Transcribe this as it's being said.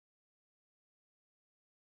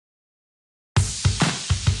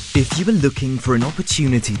If you are looking for an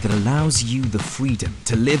opportunity that allows you the freedom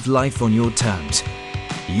to live life on your terms,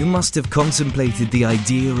 you must have contemplated the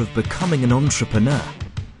idea of becoming an entrepreneur.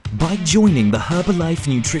 By joining the Herbalife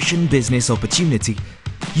Nutrition Business Opportunity,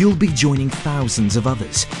 you'll be joining thousands of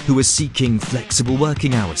others who are seeking flexible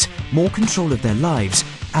working hours, more control of their lives,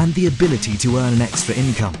 and the ability to earn an extra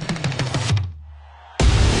income.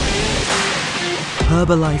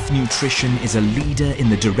 Herbalife Nutrition is a leader in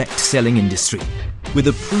the direct selling industry with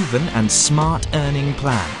a proven and smart earning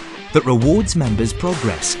plan that rewards members'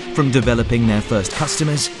 progress from developing their first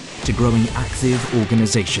customers to growing active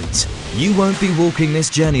organizations. You won't be walking this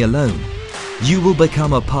journey alone. You will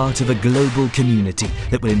become a part of a global community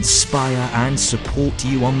that will inspire and support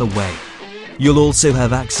you on the way. You'll also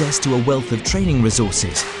have access to a wealth of training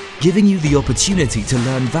resources, giving you the opportunity to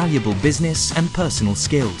learn valuable business and personal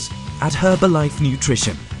skills. At Herbalife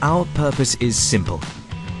Nutrition, our purpose is simple: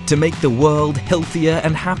 to make the world healthier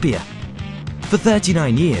and happier. For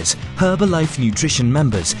 39 years, Herbalife Nutrition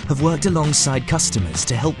members have worked alongside customers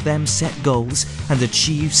to help them set goals and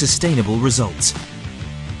achieve sustainable results.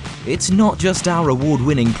 It's not just our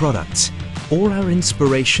award-winning products or our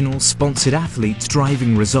inspirational sponsored athletes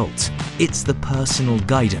driving results. It's the personal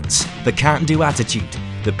guidance, the can-do attitude,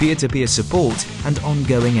 the peer-to-peer support, and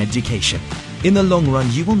ongoing education. In the long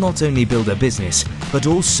run, you will not only build a business, but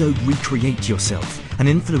also recreate yourself and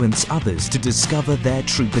influence others to discover their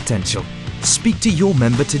true potential. Speak to your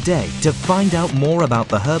member today to find out more about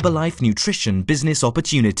the Herbalife Nutrition Business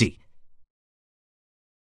Opportunity.